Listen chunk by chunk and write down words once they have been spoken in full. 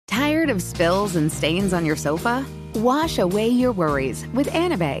of spills and stains on your sofa? Wash away your worries with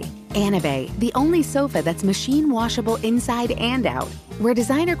Anabay. Anabay, the only sofa that's machine washable inside and out, where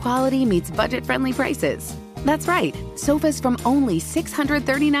designer quality meets budget-friendly prices. That's right, sofas from only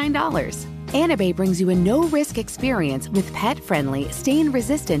 $639. Anabay brings you a no-risk experience with pet-friendly,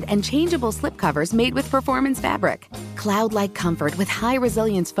 stain-resistant, and changeable slipcovers made with performance fabric, cloud-like comfort with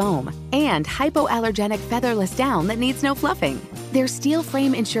high-resilience foam, and hypoallergenic featherless down that needs no fluffing. Their steel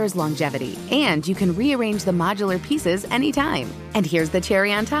frame ensures longevity, and you can rearrange the modular pieces anytime. And here's the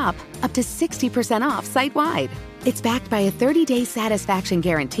cherry on top, up to 60% off site-wide. It's backed by a 30-day satisfaction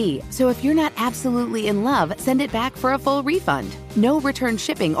guarantee, so if you're not absolutely in love, send it back for a full refund. No return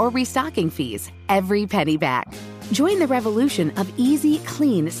shipping or restocking fees. Every penny back. Join the revolution of easy,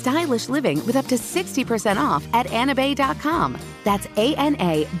 clean, stylish living with up to 60% off at anabay.com. That's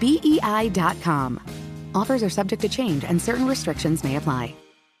ANABEI.com. Offers are subject to change and certain restrictions may apply.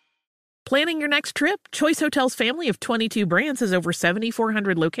 Planning your next trip? Choice Hotels' family of 22 brands has over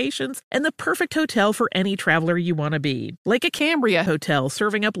 7,400 locations and the perfect hotel for any traveler you want to be. Like a Cambria hotel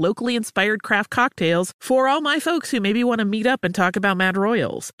serving up locally inspired craft cocktails for all my folks who maybe want to meet up and talk about Mad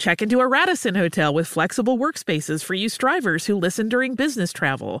Royals. Check into a Radisson hotel with flexible workspaces for you strivers who listen during business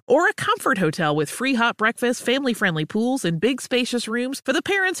travel. Or a Comfort hotel with free hot breakfast, family-friendly pools, and big spacious rooms for the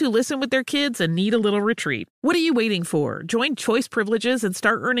parents who listen with their kids and need a little retreat. What are you waiting for? Join Choice Privileges and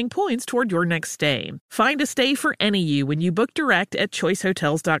start earning points toward your next stay. Find a stay for any you when you book direct at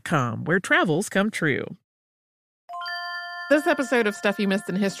choicehotels.com, where travels come true. This episode of Stuff You Missed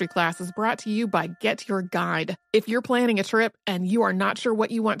in History Class is brought to you by Get Your Guide. If you're planning a trip and you are not sure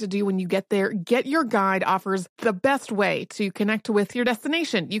what you want to do when you get there, Get Your Guide offers the best way to connect with your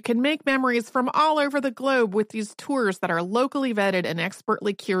destination. You can make memories from all over the globe with these tours that are locally vetted and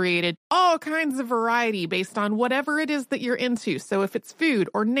expertly curated. All kinds of variety based on whatever it is that you're into. So if it's food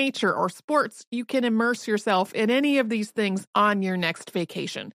or nature or sports, you can immerse yourself in any of these things on your next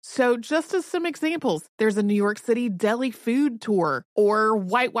vacation. So just as some examples, there's a New York City deli food tour or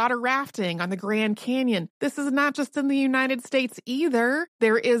whitewater rafting on the Grand Canyon. This is not just in the United States either.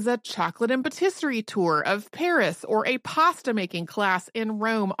 There is a chocolate and patisserie tour of Paris or a pasta making class in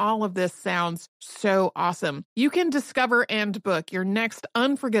Rome. All of this sounds so awesome. You can discover and book your next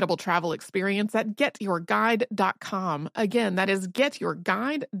unforgettable travel experience at getyourguide.com. Again, that is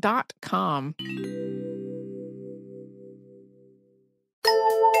getyourguide.com.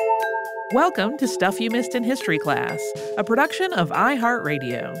 Welcome to Stuff You Missed in History Class, a production of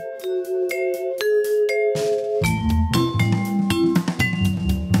iHeartRadio.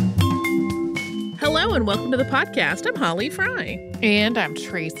 Hello and welcome to the podcast. I'm Holly Fry. And I'm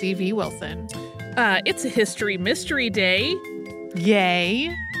Tracy V. Wilson. It's a History Mystery Day.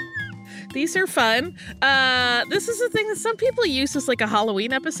 Yay. These are fun. This is a thing that some people use as like a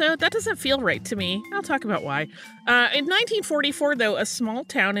Halloween episode. That doesn't feel right to me. I'll talk about why. In 1944, though, a small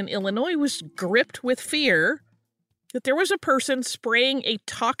town in Illinois was gripped with fear that there was a person spraying a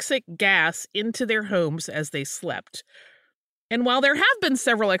toxic gas into their homes as they slept. And while there have been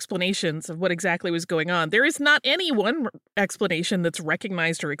several explanations of what exactly was going on, there is not any one explanation that's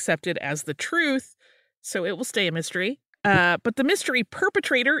recognized or accepted as the truth, so it will stay a mystery. But the mystery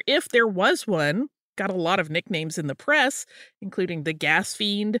perpetrator, if there was one, got a lot of nicknames in the press, including the Gas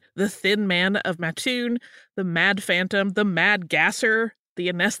Fiend, the Thin Man of Mattoon, the Mad Phantom, the Mad Gasser, the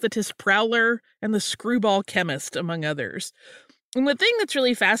Anesthetist Prowler, and the Screwball Chemist, among others. And the thing that's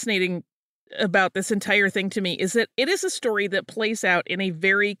really fascinating about this entire thing to me is that it is a story that plays out in a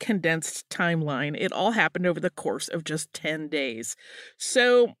very condensed timeline. It all happened over the course of just 10 days.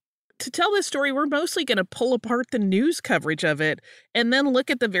 So to tell this story, we're mostly going to pull apart the news coverage of it and then look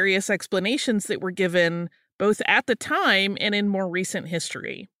at the various explanations that were given both at the time and in more recent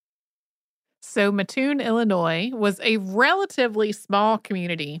history. So Mattoon, Illinois was a relatively small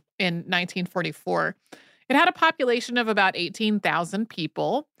community in 1944. It had a population of about 18,000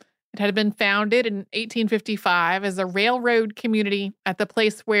 people. It had been founded in 1855 as a railroad community at the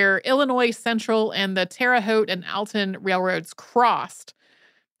place where Illinois Central and the Terre Haute and Alton railroads crossed.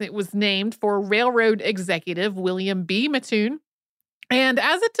 It was named for railroad executive William B. Mattoon. And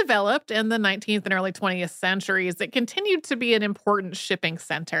as it developed in the 19th and early 20th centuries, it continued to be an important shipping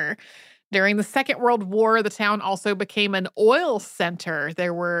center. During the Second World War, the town also became an oil center.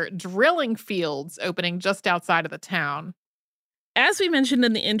 There were drilling fields opening just outside of the town. As we mentioned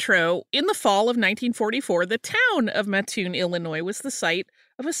in the intro, in the fall of 1944, the town of Mattoon, Illinois, was the site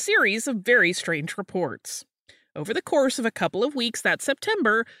of a series of very strange reports. Over the course of a couple of weeks that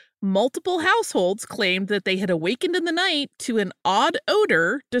September, multiple households claimed that they had awakened in the night to an odd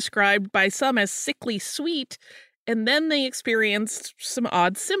odor described by some as sickly sweet And then they experienced some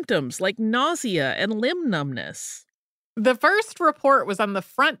odd symptoms like nausea and limb numbness. The first report was on the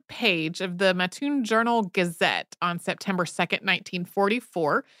front page of the Mattoon Journal-Gazette on September 2nd,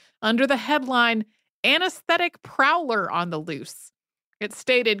 1944, under the headline, Anesthetic Prowler on the Loose. It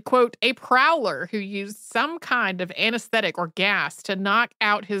stated, quote, a prowler who used some kind of anesthetic or gas to knock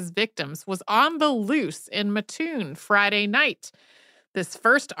out his victims was on the loose in Mattoon Friday night. This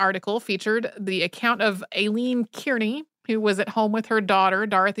first article featured the account of Aileen Kearney, who was at home with her daughter,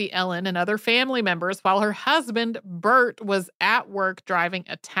 Dorothy Ellen, and other family members, while her husband, Bert, was at work driving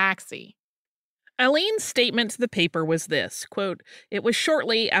a taxi. Eileen's statement to the paper was this, quote, it was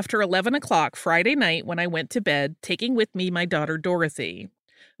shortly after 11 o'clock Friday night when I went to bed, taking with me my daughter Dorothy.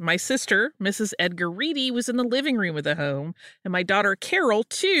 My sister, Mrs. Edgar Reedy, was in the living room of the home, and my daughter Carol,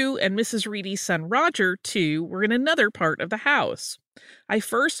 too, and Mrs. Reedy's son Roger, too, were in another part of the house. I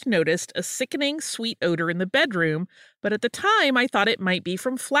first noticed a sickening sweet odor in the bedroom, but at the time I thought it might be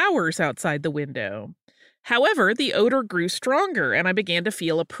from flowers outside the window. However, the odor grew stronger, and I began to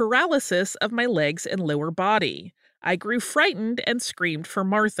feel a paralysis of my legs and lower body. I grew frightened and screamed for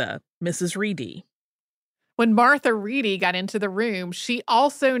Martha, Mrs. Reedy. When Martha Reedy got into the room, she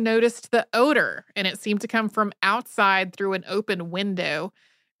also noticed the odor, and it seemed to come from outside through an open window.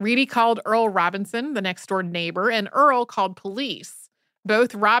 Reedy called Earl Robinson, the next-door neighbor, and Earl called police.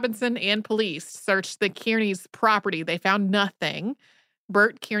 Both Robinson and police searched the Kearneys' property. They found nothing.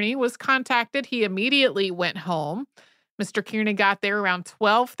 Bert Kearney was contacted. He immediately went home. Mr. Kearney got there around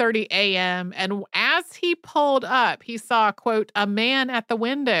 12:30 a.m., and as he pulled up, he saw, quote, a man at the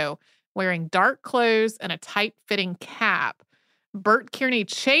window wearing dark clothes and a tight-fitting cap. Bert Kearney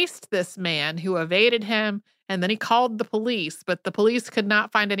chased this man, who evaded him, and then he called the police, but the police could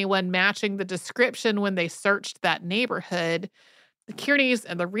not find anyone matching the description when they searched that neighborhood. The Kearneys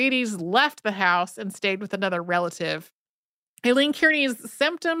and the Reedys left the house and stayed with another relative. Aileen Kearney's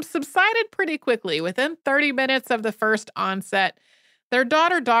symptoms subsided pretty quickly. Within 30 minutes of the first onset, their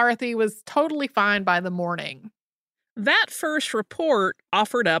daughter Dorothy was totally fine by the morning. That first report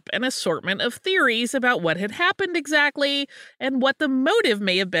offered up an assortment of theories about what had happened exactly and what the motive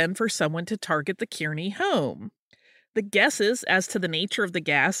may have been for someone to target the Kearney home. The guesses as to the nature of the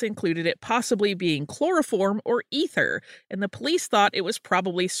gas included it possibly being chloroform or ether, and the police thought it was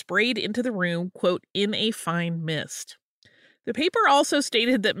probably sprayed into the room, quote, in a fine mist. The paper also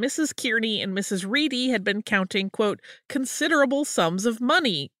stated that Mrs. Kearney and Mrs. Reedy had been counting, quote, considerable sums of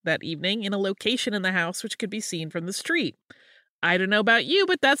money that evening in a location in the house which could be seen from the street. I don't know about you,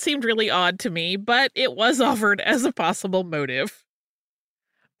 but that seemed really odd to me, but it was offered as a possible motive.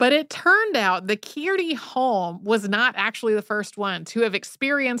 But it turned out the Kearney home was not actually the first one to have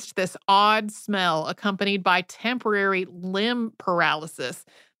experienced this odd smell accompanied by temporary limb paralysis.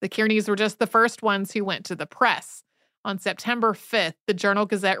 The Kearneys were just the first ones who went to the press. On September 5th, the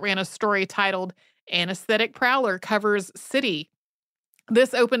Journal-Gazette ran a story titled, Anesthetic Prowler Covers City.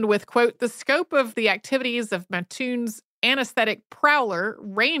 This opened with, quote, the scope of the activities of Mattoon's anesthetic prowler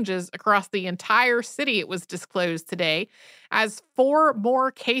ranges across the entire city, it was disclosed today, as 4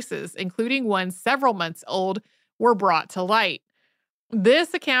 more cases, including one several months old, were brought to light.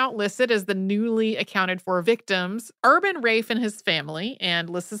 This account listed as the newly accounted for victims, Urban Rafe and his family, and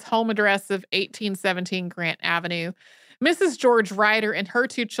lists his home address of 1817 Grant Avenue, Mrs. George Ryder and her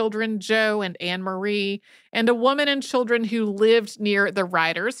 2 children, Joe and Anne Marie, and a woman and children who lived near the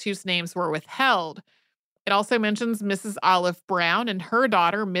Ryders, whose names were withheld. It also mentions Mrs. Olive Brown and her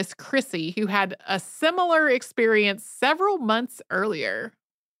daughter, Miss Chrissy, who had a similar experience several months earlier.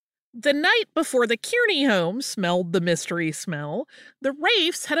 The night before the Kearney home smelled the mystery smell, the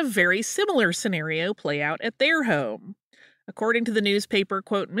Rafes had a very similar scenario play out at their home. According to the newspaper,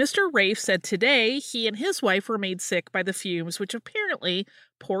 quote, Mr. Rafe said today he and his wife were made sick by the fumes which apparently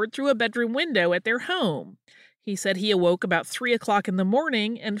poured through a bedroom window at their home. He said he awoke about 3 o'clock in the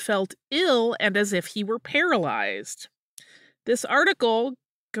morning and felt ill and as if he were paralyzed. This article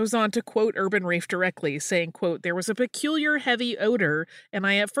goes on to quote Urban Rafe directly, saying, quote, there was a peculiar heavy odor, and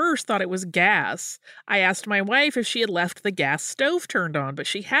I at first thought it was gas. I asked my wife if she had left the gas stove turned on, but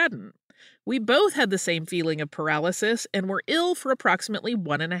she hadn't. We both had the same feeling of paralysis and were ill for approximately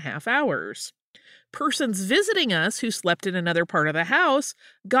 1.5 hours. Persons visiting us who slept in another part of the house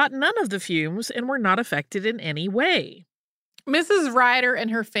got none of the fumes and were not affected in any way. Mrs. Ryder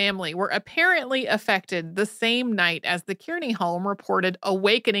and her family were apparently affected the same night as the Kearney home reported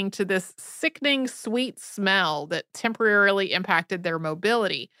awakening to this sickening sweet smell that temporarily impacted their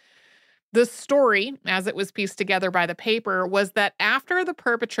mobility. The story, as it was pieced together by the paper, was that after the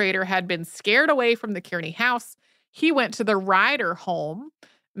perpetrator had been scared away from the Kearney house, he went to the Ryder home.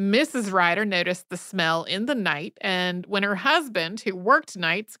 Mrs. Ryder noticed the smell in the night, and when her husband, who worked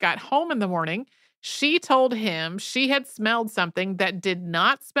nights, got home in the morning, she told him she had smelled something that did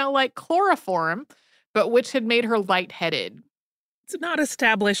not smell like chloroform, but which had made her lightheaded. It's not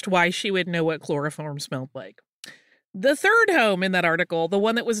established why she would know what chloroform smelled like. The third home in that article, the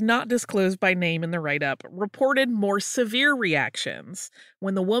one that was not disclosed by name in the write-up, reported more severe reactions.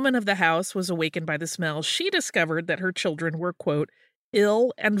 When the woman of the house was awakened by the smell, she discovered that her children were, quote,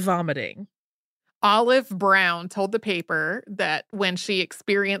 ill and vomiting. Olive Brown told the paper that when she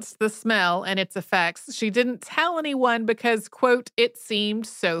experienced the smell and its effects, she didn't tell anyone because, quote, it seemed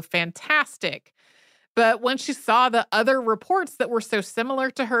so fantastic. But when she saw the other reports that were so similar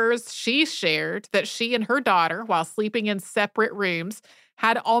to hers, she shared that she and her daughter, while sleeping in separate rooms,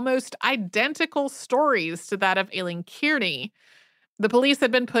 had almost identical stories to that of Aileen Kearney. The police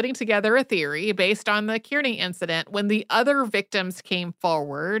had been putting together a theory based on the Kearney incident when the other victims came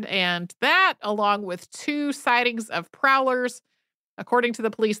forward, and that, along with 2 sightings of prowlers, according to the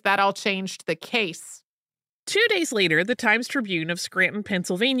police, that all changed the case. 2 days later, the Times-Tribune of Scranton,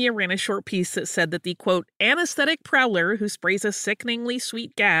 Pennsylvania ran a short piece that said that the, quote, anesthetic prowler who sprays a sickeningly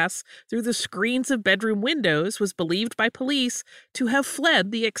sweet gas through the screens of bedroom windows was believed by police to have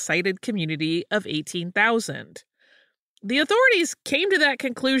fled the excited community of 18,000. The authorities came to that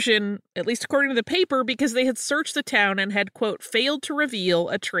conclusion, at least according to the paper, because they had searched the town and had, quote, failed to reveal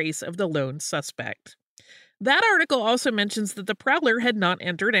a trace of the lone suspect. That article also mentions that the prowler had not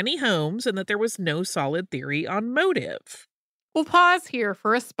entered any homes and that there was no solid theory on motive. We'll pause here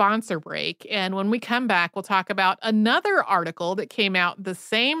for a sponsor break, and when we come back, we'll talk about another article that came out the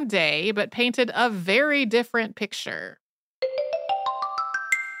same day but painted a very different picture.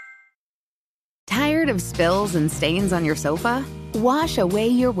 Tired of spills and stains on your sofa? Wash away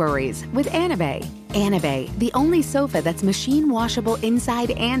your worries with Anabay. Anabay, the only sofa that's machine washable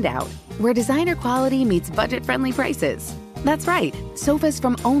inside and out, where designer quality meets budget-friendly prices. That's right, sofas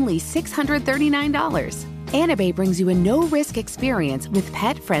from only $639. Anabay brings you a no-risk experience with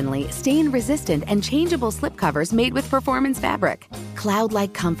pet-friendly, stain-resistant, and changeable slipcovers made with performance fabric,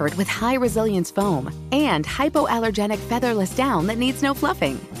 cloud-like comfort with high-resilience foam, and hypoallergenic featherless down that needs no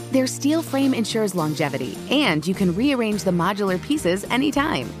fluffing. Their steel frame ensures longevity, and you can rearrange the modular pieces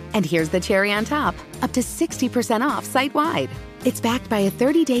anytime. And here's the cherry on top, up to 60% off site-wide. It's backed by a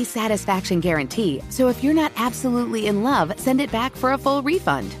 30-day satisfaction guarantee, so if you're not absolutely in love, send it back for a full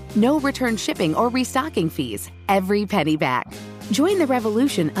refund. No return shipping or restocking fees. Every penny back. Join the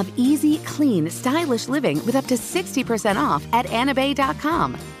revolution of easy, clean, stylish living with up to 60% off at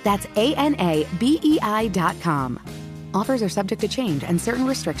anabay.com. That's ANABEI.com. Offers are subject to change and certain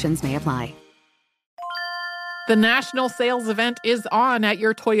restrictions may apply. The national sales event is on at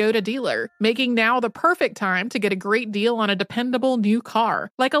your Toyota dealer, making now the perfect time to get a great deal on a dependable new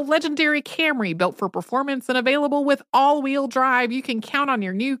car. Like a legendary Camry built for performance and available with all-wheel drive, you can count on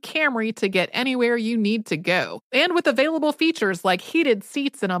your new Camry to get anywhere you need to go. And with available features like heated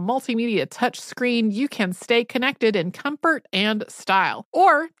seats and a multimedia touchscreen, you can stay connected in comfort and style.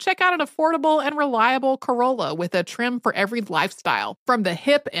 Or check out an affordable and reliable Corolla with a trim for every lifestyle. From the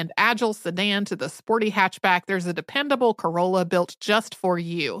hip and agile sedan to the sporty hatchback, there's a dependable Corolla built just for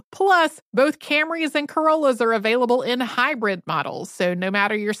you. Plus, both Camrys and Corollas are available in hybrid models, so no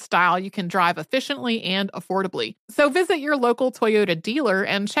matter your style, you can drive efficiently and affordably. So visit your local Toyota dealer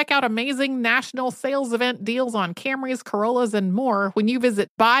and check out amazing national sales event deals on Camrys, Corollas, and more when you visit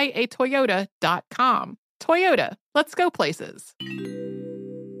buyatoyota.com. Toyota, let's go places.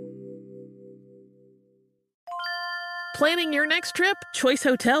 Planning your next trip? Choice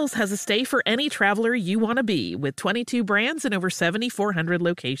Hotels has a stay for any traveler you want to be, with 22 brands and over 7,400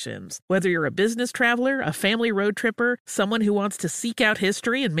 locations. Whether you're a business traveler, a family road tripper, someone who wants to seek out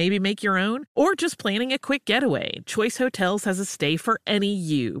history and maybe make your own, or just planning a quick getaway, Choice Hotels has a stay for any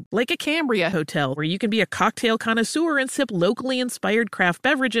you. Like a Cambria Hotel, where you can be a cocktail connoisseur and sip locally inspired craft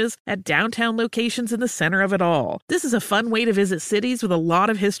beverages at downtown locations in the center of it all. This is a fun way to visit cities with a lot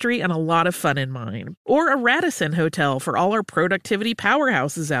of history and a lot of fun in mind. Or a Radisson Hotel for all our productivity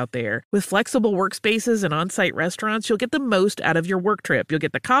powerhouses out there. With flexible workspaces and on-site restaurants, you'll get the most out of your work trip. You'll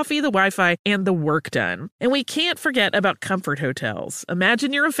get the coffee, the Wi-Fi, and the work done. And we can't forget about comfort hotels.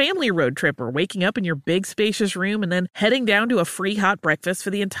 Imagine you're a family road tripper, waking up in your big spacious room and then heading down to a free hot breakfast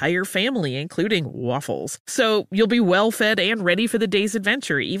for the entire family, including waffles. So you'll be well fed and ready for the day's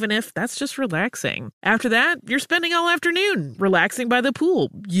adventure, even if that's just relaxing. After that, you're spending all afternoon relaxing by the pool.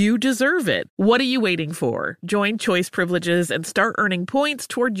 You deserve it. What are you waiting for? Join Choice Privileges and start earning points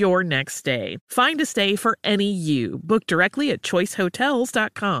toward your next stay. Find a stay for any you. Book directly at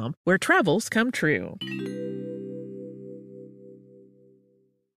choicehotels.com, where travels come true.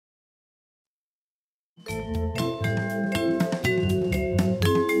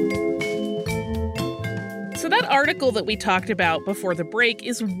 So that article that we talked about before the break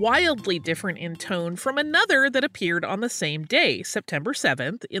is wildly different in tone from another that appeared on the same day, September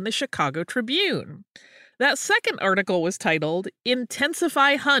 7th, in the Chicago Tribune. That second article was titled,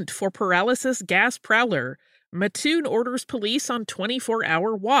 Intensify Hunt for Paralysis Gas Prowler. Mattoon orders police on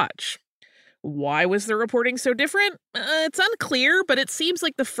 24-hour watch. Why was the reporting so different? It's unclear, but it seems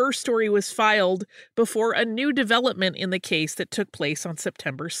like the first story was filed before a new development in the case that took place on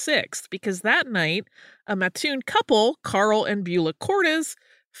September 6th, because that night, a Mattoon couple, Carl and Beulah Cordes,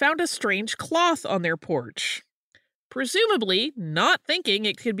 found a strange cloth on their porch. Presumably, not thinking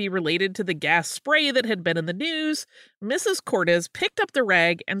it could be related to the gas spray that had been in the news, Mrs. Cordes picked up the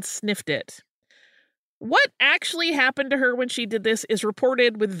rag and sniffed it. What actually happened to her when she did this is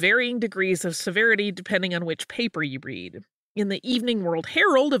reported with varying degrees of severity depending on which paper you read. In the Evening World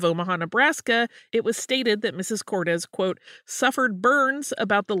Herald of Omaha, Nebraska, it was stated that Mrs. Cordes, quote, suffered burns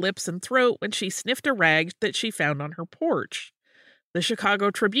about the lips and throat when she sniffed a rag that she found on her porch. The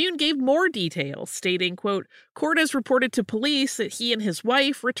Chicago Tribune gave more details, stating, quote, Cordes reported to police that he and his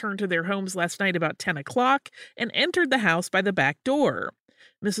wife returned to their homes last night about 10 o'clock and entered the house by the back door.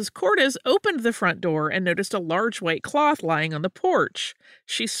 Mrs. Cordes opened the front door and noticed a large white cloth lying on the porch.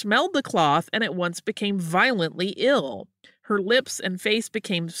 She smelled the cloth and at once became violently ill. Her lips and face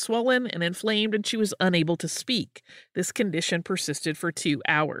became swollen and inflamed, and she was unable to speak. This condition persisted for 2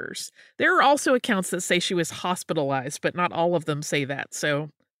 hours. There are also accounts that say she was hospitalized, but not all of them say that, so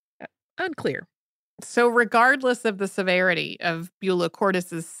unclear. So regardless of the severity of Beulah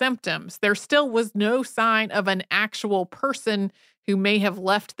Cordes' symptoms, there still was no sign of an actual person who may have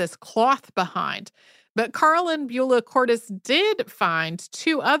left this cloth behind. But Carl and Beulah Cordes did find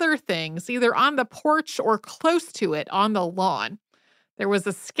 2 other things, either on the porch or close to it on the lawn. There was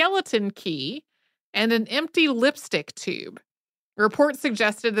a skeleton key and an empty lipstick tube. Reports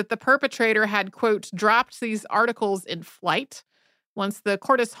suggested that the perpetrator had, quote, dropped these articles in flight. Once the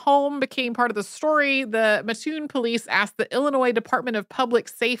Cordes home became part of the story, the Mattoon police asked the Illinois Department of Public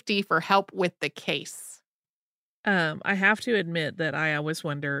Safety for help with the case. I have to admit that I always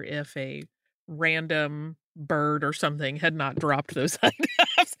wonder if a random bird or something had not dropped those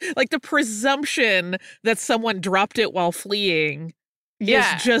items. Like the presumption that someone dropped it while fleeing is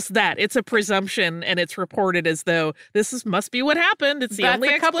just that. It's a presumption, and it's reported as though must be what happened. It's the only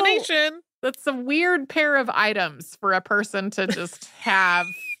explanation. That's a weird pair of items for a person to just have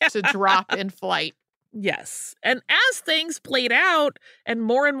to drop in flight. Yes. And as things played out and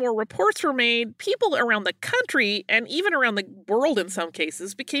more reports were made, people around the country and even around the world in some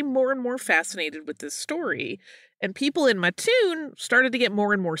cases became more and more fascinated with this story. And people in Mattoon started to get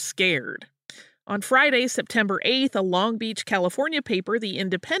more and more scared. On Friday, September 8th, a Long Beach, California paper, The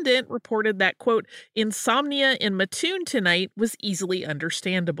Independent, reported that, quote, insomnia in Mattoon tonight was easily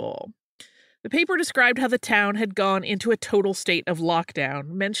understandable. The paper described how the town had gone into a total state of lockdown,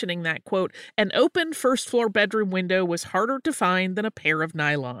 mentioning that, quote, an open first-floor bedroom window was harder to find than a pair of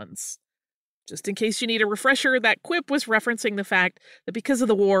nylons. Just in case you need a refresher, that quip was referencing the fact that because of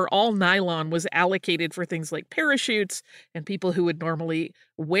the war, all nylon was allocated for things like parachutes, and people who would normally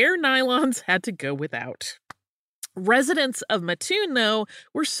wear nylons had to go without. Residents of Mattoon, though,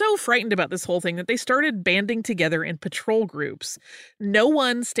 were so frightened about this whole thing that they started banding together in patrol groups. No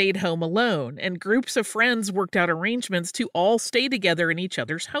one stayed home alone, and groups of friends worked out arrangements to all stay together in each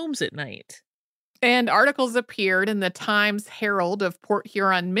other's homes at night. And articles appeared in the Times-Herald of Port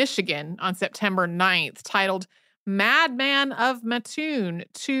Huron, Michigan on September 9th titled, Madman of Mattoon,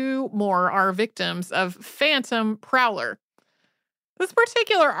 2 more are victims of Phantom Prowler. This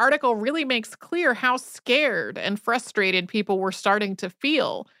particular article really makes clear how scared and frustrated people were starting to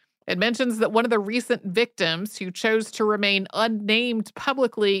feel. It mentions that one of the recent victims who chose to remain unnamed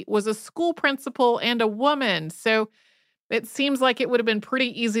publicly was a school principal and a woman. So it seems like it would have been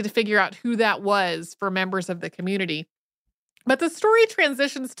pretty easy to figure out who that was for members of the community. But the story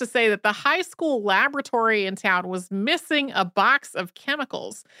transitions to say that the high school laboratory in town was missing a box of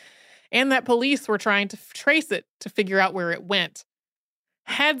chemicals and that police were trying to trace it to figure out where it went.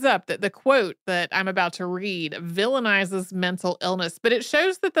 Heads up that the quote that I'm about to read villainizes mental illness, but it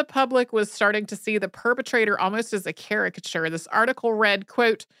shows that the public was starting to see the perpetrator almost as a caricature. This article read,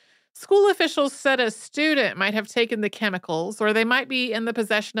 quote, school officials said a student might have taken the chemicals, or they might be in the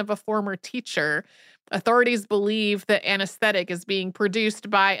possession of a former teacher. Authorities believe that anesthetic is being produced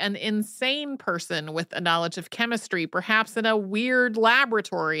by an insane person with a knowledge of chemistry, perhaps in a weird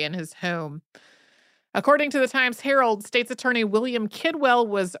laboratory in his home. According to the Times-Herald, State's Attorney William Kidwell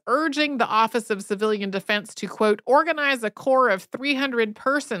was urging the Office of Civilian Defense to, quote, organize a corps of 300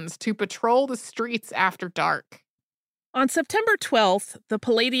 persons to patrol the streets after dark. On September 12th, the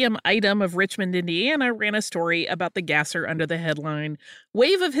Palladium Item of Richmond, Indiana ran a story about the gasser under the headline,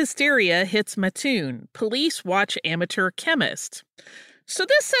 Wave of Hysteria Hits Mattoon. Police Watch Amateur Chemist. So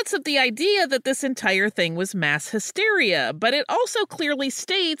this sets up the idea that this entire thing was mass hysteria, but it also clearly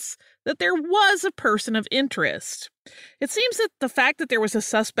states that there was a person of interest. It seems that the fact that there was a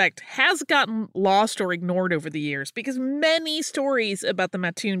suspect has gotten lost or ignored over the years because many stories about the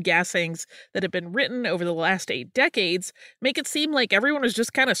Mattoon gassings that have been written over the last 8 decades make it seem like everyone was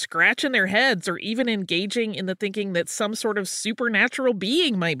just kind of scratching their heads or even engaging in the thinking that some sort of supernatural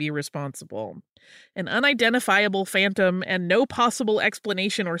being might be responsible. An unidentifiable phantom and no possible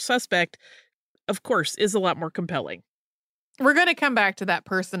explanation or suspect, of course, is a lot more compelling. We're going to come back to that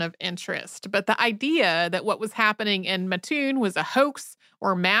person of interest, but the idea that what was happening in Mattoon was a hoax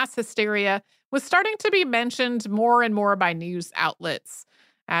or mass hysteria was starting to be mentioned more and more by news outlets.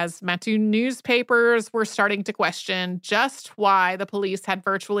 As Mattoon newspapers were starting to question just why the police had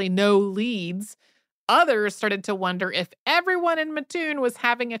virtually no leads, others started to wonder if everyone in Mattoon was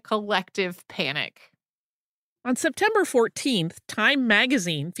having a collective panic. On September 14th, Time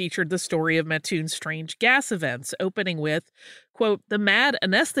magazine featured the story of Mattoon's strange gas events, opening with, quote, the mad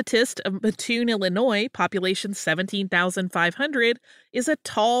anesthetist of Mattoon, Illinois, population 17,500, is a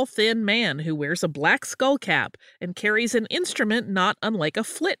tall, thin man who wears a black skull cap and carries an instrument not unlike a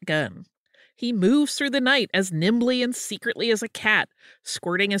flit gun. He moves through the night as nimbly and secretly as a cat,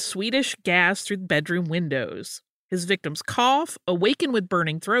 squirting a sweetish gas through bedroom windows. His victims cough, awaken with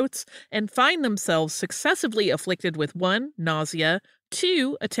burning throats, and find themselves successively afflicted with 1, nausea,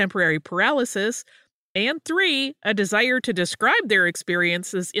 2, a temporary paralysis, and 3, a desire to describe their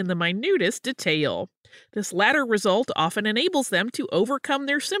experiences in the minutest detail. This latter result often enables them to overcome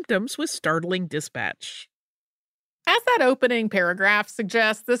their symptoms with startling dispatch. As that opening paragraph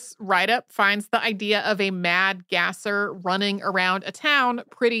suggests, this write-up finds the idea of a mad gasser running around a town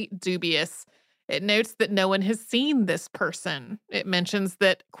pretty dubious. It notes that no one has seen this person. It mentions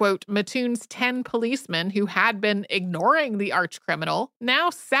that, quote, Mattoon's 10 policemen who had been ignoring the archcriminal now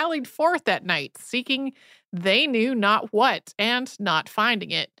sallied forth at night, seeking they knew not what and not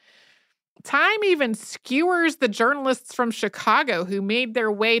finding it. Time even skewers the journalists from Chicago who made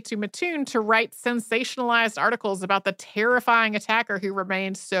their way to Mattoon to write sensationalized articles about the terrifying attacker who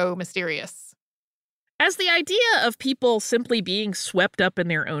remained so mysterious. As the idea of people simply being swept up in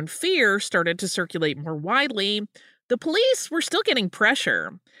their own fear started to circulate more widely, the police were still getting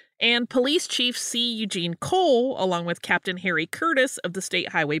pressure, and Police Chief C. Eugene Cole, along with Captain Harry Curtis of the State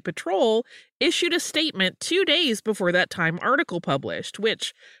Highway Patrol, issued a statement 2 days before that Time article published,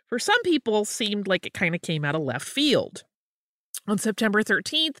 which, for some people, seemed like it kind of came out of left field. On September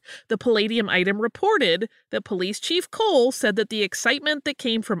 13th, the Palladium Item reported that Police Chief Cole said that the excitement that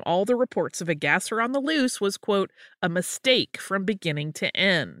came from all the reports of a gasser on the loose was, quote, a mistake from beginning to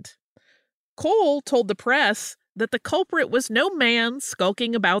end. Cole told the press that the culprit was no man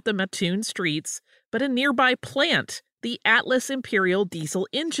skulking about the Mattoon streets, but a nearby plant, the Atlas Imperial Diesel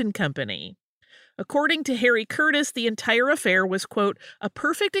Engine Company. According to Harry Curtis, the entire affair was, quote, a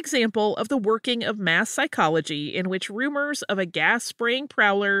perfect example of the working of mass psychology in which rumors of a gas-spraying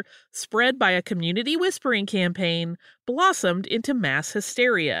prowler spread by a community whispering campaign blossomed into mass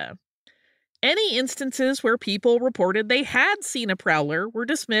hysteria. Any instances where people reported they had seen a prowler were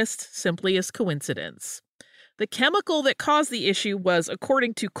dismissed simply as coincidence. The chemical that caused the issue was,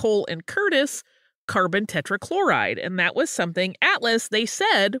 according to Cole and Curtis, carbon tetrachloride, and that was something Atlas, they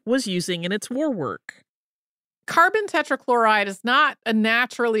said, was using in its war work. Carbon tetrachloride is not a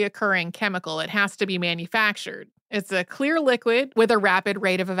naturally occurring chemical. It has to be manufactured. It's a clear liquid with a rapid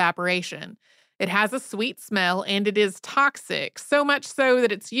rate of evaporation. It has a sweet smell, and it is toxic, so much so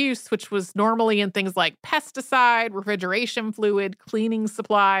that its use, which was normally in things like pesticide, refrigeration fluid, cleaning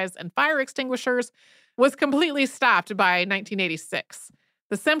supplies, and fire extinguishers, was completely stopped by 1986.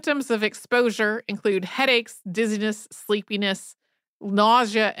 The symptoms of exposure include headaches, dizziness, sleepiness,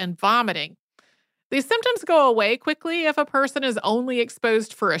 nausea, and vomiting. These symptoms go away quickly if a person is only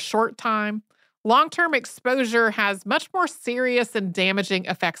exposed for a short time. Long-term exposure has much more serious and damaging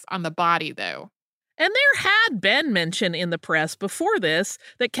effects on the body, though. And there had been mention in the press before this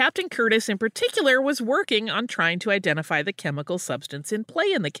that Captain Curtis in particular was working on trying to identify the chemical substance in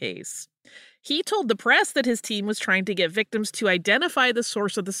play in the case. He told the press that his team was trying to get victims to identify the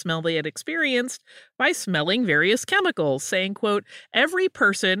source of the smell they had experienced by smelling various chemicals, saying, quote, "Every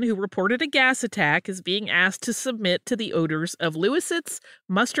person who reported a gas attack is being asked to submit to the odors of Lewisitz,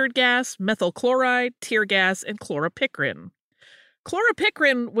 mustard gas, methyl chloride, tear gas, and chloropicrin."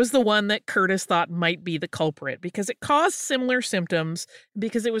 Chloropicrin was the one that Curtis thought might be the culprit because it caused similar symptoms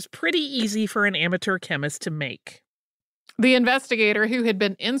because it was pretty easy for an amateur chemist to make. The investigator who had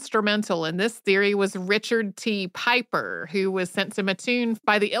been instrumental in this theory was Richard T. Piper, who was sent to Mattoon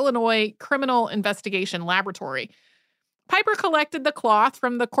by the Illinois Criminal Investigation Laboratory. Piper collected the cloth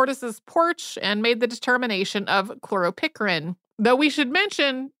from the Curtis's porch and made the determination of chloropicrin, though we should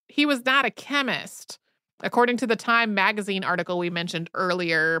mention he was not a chemist. According to the Time magazine article we mentioned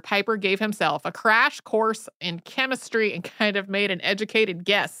earlier, Piper gave himself a crash course in chemistry and kind of made an educated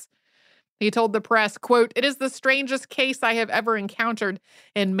guess. He told the press, quote, "It is the strangest case I have ever encountered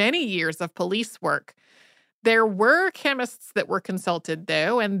in many years of police work. There were chemists that were consulted,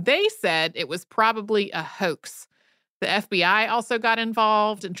 though, and they said it was probably a hoax. The FBI also got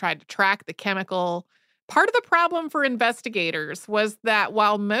involved and tried to track the chemical. Part of the problem for investigators was that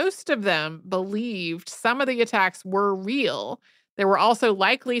while most of them believed some of the attacks were real, there were also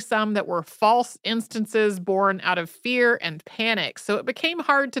likely some that were false instances born out of fear and panic. So it became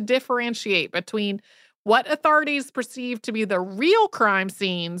hard to differentiate between what authorities perceived to be the real crime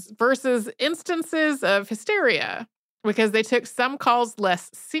scenes versus instances of hysteria. Because they took some calls less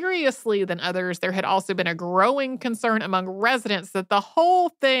seriously than others, there had also been a growing concern among residents that the whole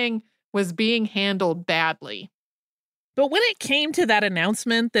thing was being handled badly. But when it came to that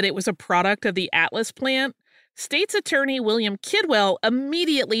announcement that it was a product of the Atlas plant, State's Attorney William Kidwell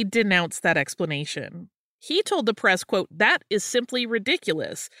immediately denounced that explanation. He told the press, quote, "That is simply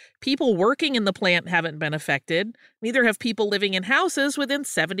ridiculous. People working in the plant haven't been affected. Neither have people living in houses within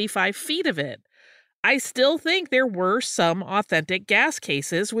 75 feet of it. I still think there were some authentic gas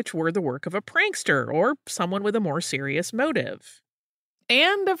cases which were the work of a prankster or someone with a more serious motive."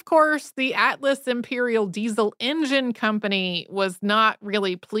 And, of course, the Atlas Imperial Diesel Engine Company was not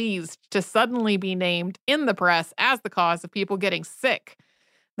really pleased to suddenly be named in the press as the cause of people getting sick.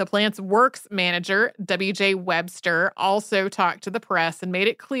 The plant's works manager, W.J. Webster, also talked to the press and made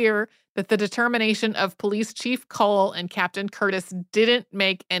it clear that the determination of Police Chief Cole and Captain Curtis didn't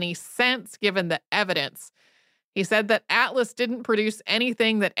make any sense given the evidence. He said that Atlas didn't produce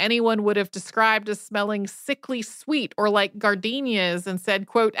anything that anyone would have described as smelling sickly sweet or like gardenias, and said,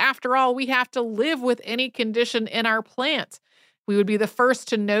 quote, "After all, we have to live with any condition in our plant. We would be the first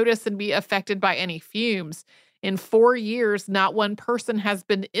to notice and be affected by any fumes. In 4 years, not one person has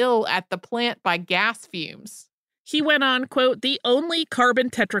been ill at the plant by gas fumes." He went on, quote, "The only carbon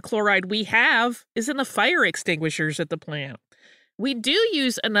tetrachloride we have is in the fire extinguishers at the plant. We do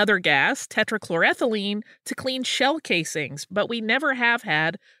use another gas, tetrachloroethylene, to clean shell casings, but we never have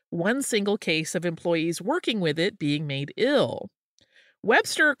had one single case of employees working with it being made ill."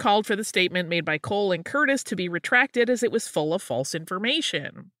 Webster called for the statement made by Cole and Curtis to be retracted as it was full of false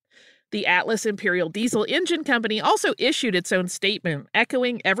information. The Atlas Imperial Diesel Engine Company also issued its own statement,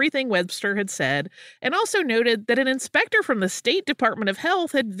 echoing everything Webster had said, and also noted that an inspector from the State Department of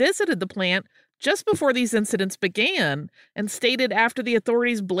Health had visited the plant just before these incidents began, and stated after the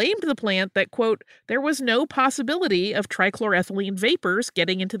authorities blamed the plant that, quote, "There was no possibility of trichloroethylene vapors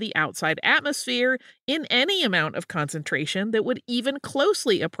getting into the outside atmosphere in any amount of concentration that would even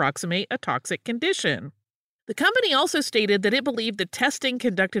closely approximate a toxic condition." The company also stated that it believed the testing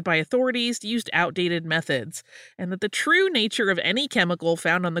conducted by authorities used outdated methods, and that the true nature of any chemical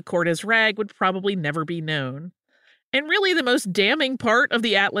found on the Cortez rag would probably never be known. And really the most damning part of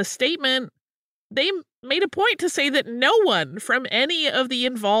the Atlas statement, they made a point to say that no one from any of the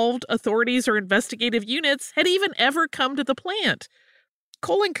involved authorities or investigative units had even ever come to the plant.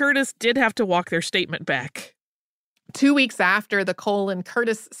 Cole and Curtis did have to walk their statement back. 2 weeks after the Cole and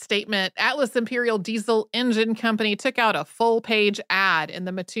Curtis statement, Atlas Imperial Diesel Engine Company took out a full-page ad in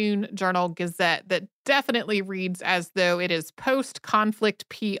the Mattoon Journal-Gazette that definitely reads as though it is post-conflict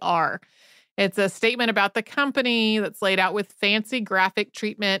PR. It's a statement about the company that's laid out with fancy graphic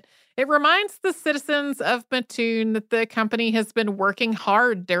treatment. It reminds the citizens of Mattoon that the company has been working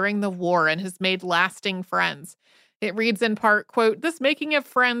hard during the war and has made lasting friends. It reads in part, quote, "This making of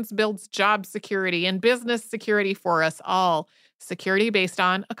friends builds job security and business security for us all. Security based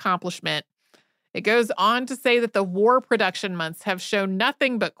on accomplishment." It goes on to say that the war production months have shown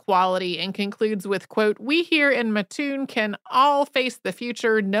nothing but quality and concludes with, quote, "We here in Mattoon can all face the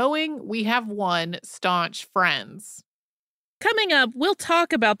future knowing we have one staunch friends." Coming up, we'll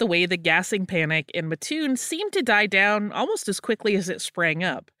talk about the way the gassing panic in Mattoon seemed to die down almost as quickly as it sprang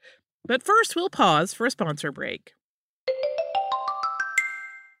up. But first, we'll pause for a sponsor break.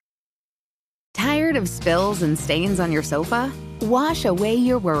 Tired of spills and stains on your sofa? Wash away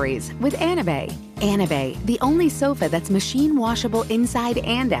your worries with Anabay. Anabay, the only sofa that's machine washable inside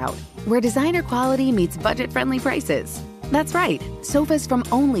and out, where designer quality meets budget-friendly prices. That's right, sofas from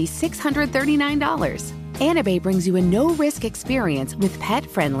only $639. Anabay brings you a no-risk experience with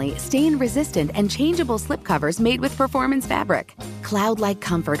pet-friendly, stain-resistant, and changeable slipcovers made with performance fabric, cloud-like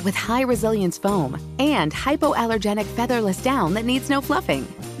comfort with high-resilience foam, and hypoallergenic featherless down that needs no fluffing.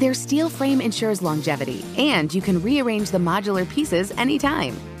 Their steel frame ensures longevity, and you can rearrange the modular pieces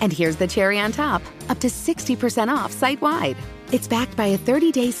anytime. And here's the cherry on top, up to 60% off site-wide. It's backed by a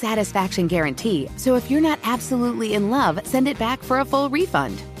 30-day satisfaction guarantee, so if you're not absolutely in love, send it back for a full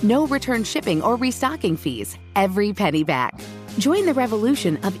refund. No return shipping or restocking fees. Every penny back. Join the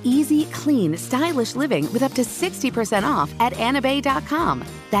revolution of easy, clean, stylish living with up to 60% off at anabay.com.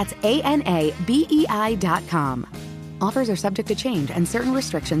 That's ANABEI.com. Offers are subject to change and certain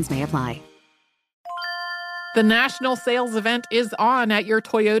restrictions may apply. The national sales event is on at your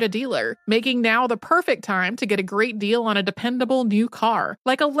Toyota dealer, making now the perfect time to get a great deal on a dependable new car.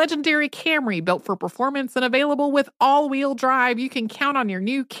 Like a legendary Camry built for performance and available with all-wheel drive, you can count on your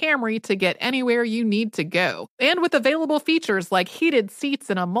new Camry to get anywhere you need to go. And with available features like heated seats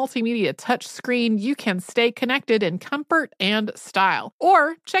and a multimedia touchscreen, you can stay connected in comfort and style.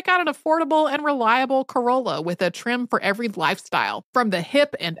 Or check out an affordable and reliable Corolla with a trim for every lifestyle. From the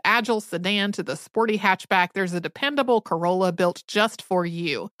hip and agile sedan to the sporty hatchback, there's a dependable Corolla built just for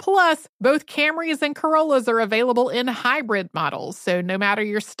you. Plus, both Camrys and Corollas are available in hybrid models, so no matter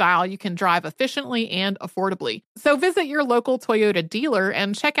your style, you can drive efficiently and affordably. So visit your local Toyota dealer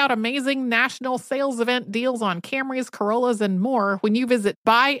and check out amazing national sales event deals on Camrys, Corollas, and more when you visit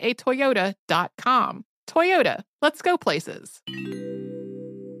buyatoyota.com. Toyota, let's go places.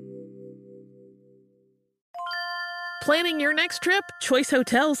 Planning your next trip? Choice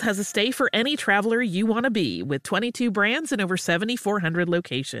Hotels has a stay for any traveler you want to be, with 22 brands and over 7,400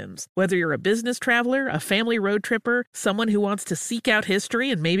 locations. Whether you're a business traveler, a family road tripper, someone who wants to seek out history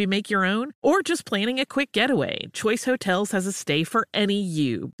and maybe make your own, or just planning a quick getaway, Choice Hotels has a stay for any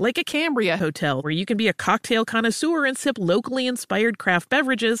you. Like a Cambria Hotel, where you can be a cocktail connoisseur and sip locally inspired craft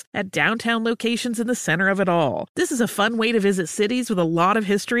beverages at downtown locations in the center of it all. This is a fun way to visit cities with a lot of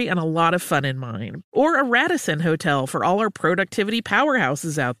history and a lot of fun in mind. Or a Radisson Hotel for all our productivity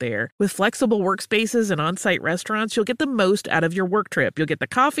powerhouses out there. With flexible workspaces and on-site restaurants, you'll get the most out of your work trip. You'll get the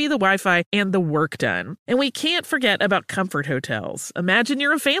coffee, the Wi-Fi, and the work done. And we can't forget about Comfort Hotels. Imagine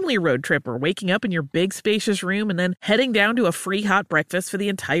you're a family road tripper, waking up in your big spacious room and then heading down to a free hot breakfast for the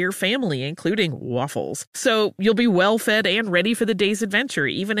entire family, including waffles. So you'll be well fed and ready for the day's adventure,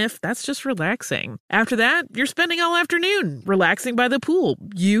 even if that's just relaxing. After that, you're spending all afternoon relaxing by the pool.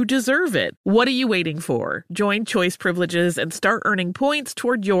 You deserve it. What are you waiting for? Join Choice Privileges and start earning points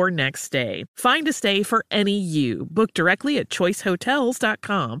toward your next stay. Find a stay for any you. Book directly at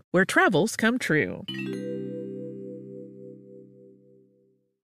choicehotels.com, where travels come true.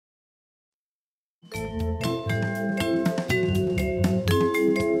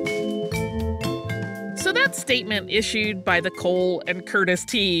 So that statement issued by the Cole and Curtis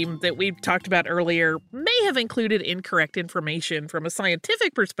team that we talked about earlier may have included incorrect information from a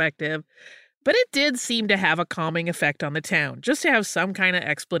scientific perspective, but it did seem to have a calming effect on the town, just to have some kind of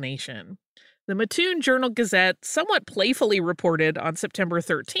explanation. The Mattoon Journal-Gazette somewhat playfully reported on September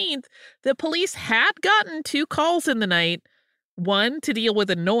 13th that police had gotten 2 calls in the night, one to deal with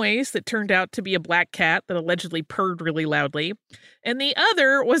a noise that turned out to be a black cat that allegedly purred really loudly, and the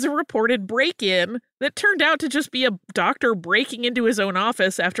other was a reported break-in that turned out to just be a doctor breaking into his own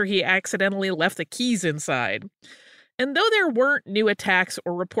office after he accidentally left the keys inside. And though there weren't new attacks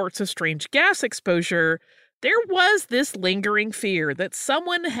or reports of strange gas exposure, there was this lingering fear that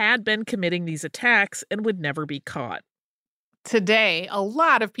someone had been committing these attacks and would never be caught. Today, a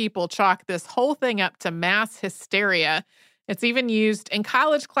lot of people chalk this whole thing up to mass hysteria. It's even used in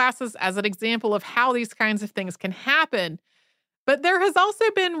college classes as an example of how these kinds of things can happen. But there has also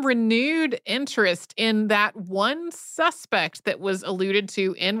been renewed interest in that one suspect that was alluded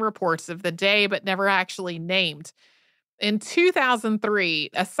to in reports of the day but never actually named. In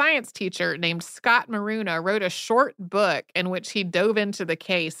 2003, a science teacher named Scott Maruna wrote a short book in which he dove into the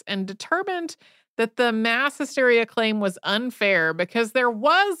case and determined that the mass hysteria claim was unfair because there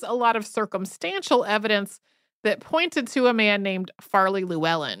was a lot of circumstantial evidence that pointed to a man named Farley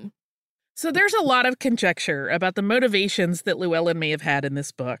Llewellyn. So there's a lot of conjecture about the motivations that Llewellyn may have had in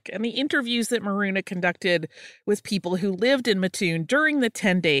this book, and the interviews that Maruna conducted with people who lived in Mattoon during the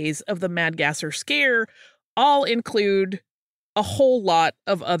 10 days of the Mad Gasser scare all include a whole lot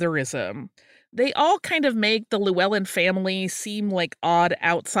of otherism. They all kind of make the Llewellyn family seem like odd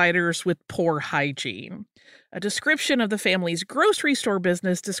outsiders with poor hygiene. A description of the family's grocery store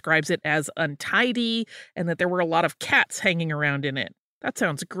business describes it as untidy and that there were a lot of cats hanging around in it. That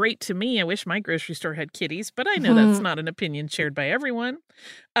sounds great to me. I wish my grocery store had kitties, but I know that's not an opinion shared by everyone.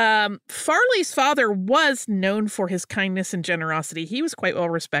 Farley's father was known for his kindness and generosity. He was quite well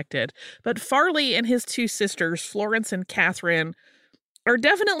respected. But Farley and his two sisters, Florence and Catherine, are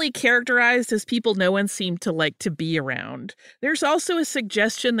definitely characterized as people no one seemed to like to be around. There's also a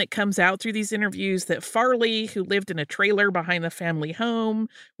suggestion that comes out through these interviews that Farley, who lived in a trailer behind the family home,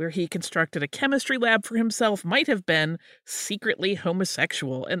 where he constructed a chemistry lab for himself, might have been secretly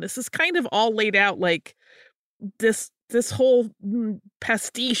homosexual. And this is kind of all laid out like this whole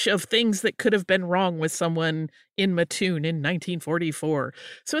pastiche of things that could have been wrong with someone in Mattoon in 1944.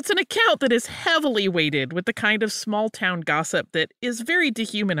 So it's an account that is heavily weighted with the kind of small-town gossip that is very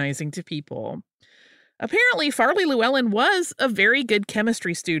dehumanizing to people. Apparently, Farley Llewellyn was a very good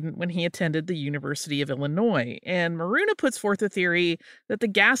chemistry student when he attended the University of Illinois, and Maruna puts forth a theory that the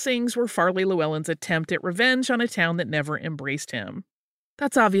gassings were Farley Llewellyn's attempt at revenge on a town that never embraced him.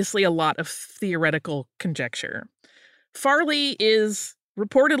 That's obviously a lot of theoretical conjecture. Farley is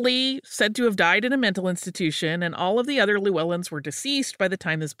reportedly said to have died in a mental institution, and all of the other Llewellyns were deceased by the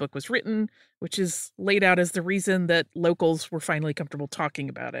time this book was written, which is laid out as the reason that locals were finally comfortable talking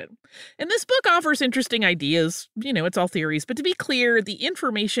about it. And this book offers interesting ideas. You know, it's all theories, but to be clear, the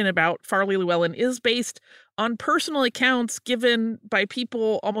information about Farley Llewellyn is based on personal accounts given by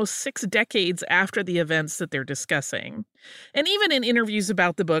people almost 6 decades after the events that they're discussing. And even in interviews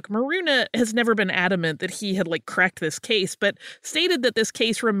about the book, Maruna has never been adamant that he had cracked this case, but stated that this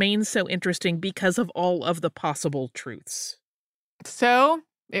case remains so interesting because of all of the possible truths. So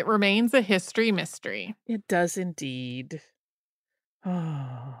it remains a history mystery. It does indeed.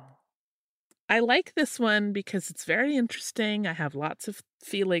 Oh. I like this one because it's very interesting. I have lots of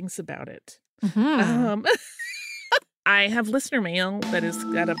feelings about it. Mm-hmm. I have listener mail that is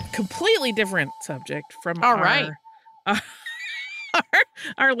got a completely different subject from our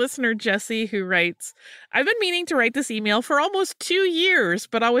listener, Jesse, who writes, I've been meaning to write this email for almost 2 years,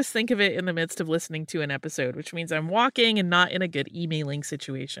 but always think of it in the midst of listening to an episode, which means I'm walking and not in a good emailing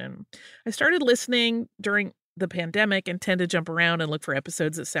situation. I started listening during the pandemic and tend to jump around and look for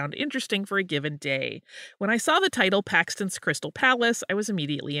episodes that sound interesting for a given day. When I saw the title Paxton's Crystal Palace, I was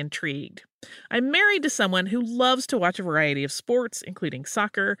immediately intrigued. I'm married to someone who loves to watch a variety of sports, including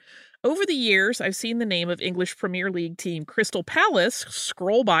soccer. Over the years, I've seen the name of English Premier League team Crystal Palace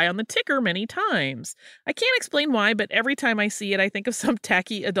scroll by on the ticker many times. I can't explain why, but every time I see it, I think of some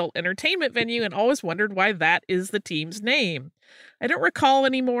tacky adult entertainment venue and always wondered why that is the team's name. I don't recall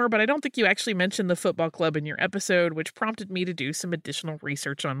anymore, but I don't think you actually mentioned the football club in your episode, which prompted me to do some additional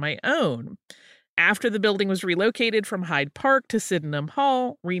research on my own. After the building was relocated from Hyde Park to Sydenham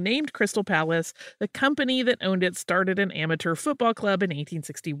Hall, renamed Crystal Palace, the company that owned it started an amateur football club in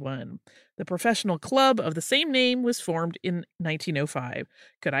 1861. The professional club of the same name was formed in 1905.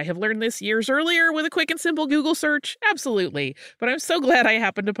 Could I have learned this years earlier with a quick and simple Google search? Absolutely. But I'm so glad I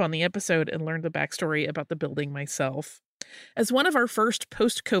happened upon the episode and learned the backstory about the building myself. As one of our first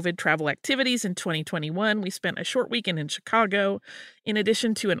post-COVID travel activities in 2021, we spent a short weekend in Chicago. In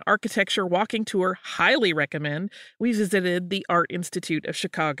addition to an architecture walking tour, highly recommend, we visited the Art Institute of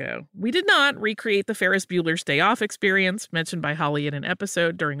Chicago. We did not recreate the Ferris Bueller's Day Off experience mentioned by Holly in an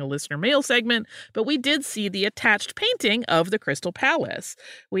episode during a listener mail segment, but we did see the attached painting of the Crystal Palace.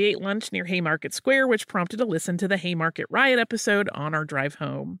 We ate lunch near Haymarket Square, which prompted a listen to the Haymarket Riot episode on our drive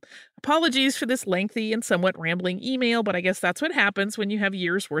home. Apologies for this lengthy and somewhat rambling email, but I guess that's what happens when you have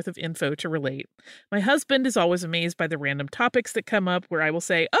years' worth of info to relate. My husband is always amazed by the random topics that come up where I will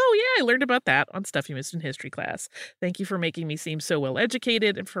say, oh yeah, I learned about that on Stuff You Missed in History class. Thank you for making me seem so well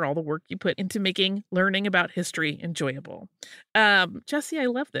educated and for all the work you put into making learning about history enjoyable. Jesse, I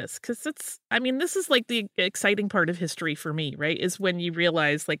love this because this is the exciting part of history for me, right? Is when you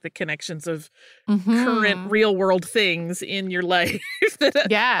realize the connections of current real world things in your life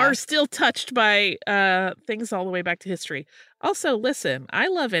that are still touched by things all the way back to history. Also, listen, I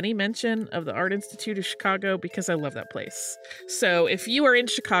love any mention of the Art Institute of Chicago because I love that place. So if you are in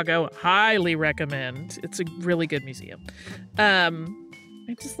Chicago, highly recommend. It's a really good museum.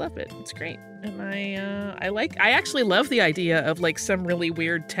 I just love it. It's great. And I actually love the idea of like some really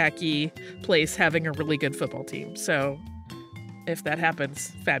weird, tacky place having a really good football team. So if that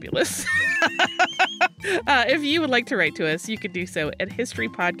happens, fabulous. If you would like to write to us, you can do so at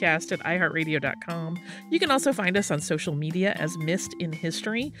historypodcast@iheartradio.com. You can also find us on social media as Missed in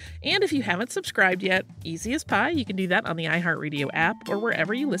History. And if you haven't subscribed yet, easy as pie, you can do that on the iHeartRadio app or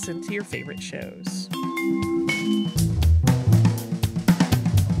wherever you listen to your favorite shows.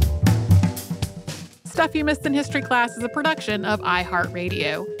 Stuff You Missed in History Class is a production of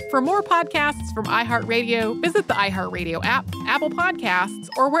iHeartRadio. For more podcasts from iHeartRadio, visit the iHeartRadio app, Apple Podcasts,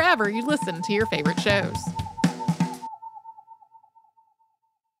 or wherever you listen to your favorite shows.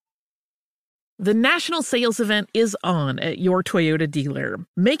 The national sales event is on at your Toyota dealer,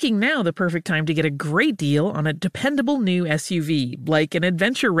 making now the perfect time to get a great deal on a dependable new SUV, like an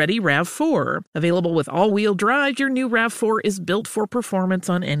adventure-ready RAV4. Available with all-wheel drive, your new RAV4 is built for performance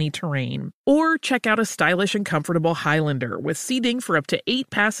on any terrain. Or check out a stylish and comfortable Highlander with seating for up to 8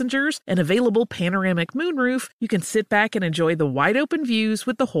 passengers and available panoramic moonroof. You can sit back and enjoy the wide-open views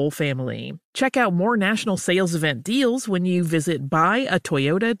with the whole family. Check out more national sales event deals when you visit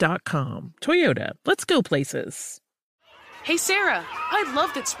buyatoyota.com. Toyota, let's go places. Hey Sarah, I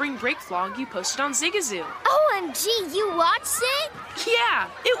love that spring break vlog you posted on Zigazoo. OMG, you watched it? Yeah,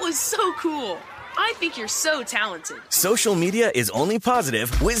 it was so cool. I think you're so talented. Social media is only positive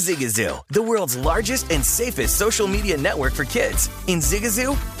with Zigazoo, the world's largest and safest social media network for kids. In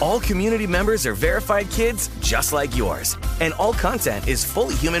Zigazoo, all community members are verified kids just like yours, and all content is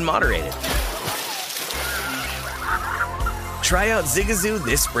fully human moderated. Try out Zigazoo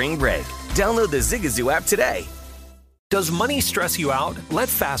this spring break. Download the Zigazoo app today. Does money stress you out? Let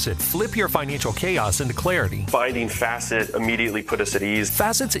Facet flip your financial chaos into clarity. Finding Facet immediately put us at ease.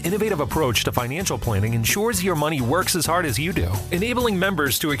 Facet's innovative approach to financial planning ensures your money works as hard as you do, enabling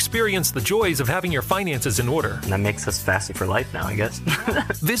members to experience the joys of having your finances in order. And that makes us Facet for life now, I guess.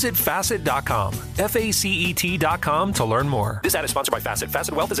 Visit Facet.com, FACET.com to learn more. This ad is sponsored by Facet.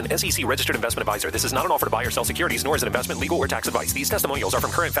 Facet Wealth is an SEC registered investment advisor. This is not an offer to buy or sell securities, nor is it investment, legal, or tax advice. These testimonials are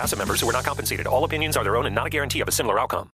from current Facet members who are not compensated. All opinions are their own and not a guarantee of a similar outcome.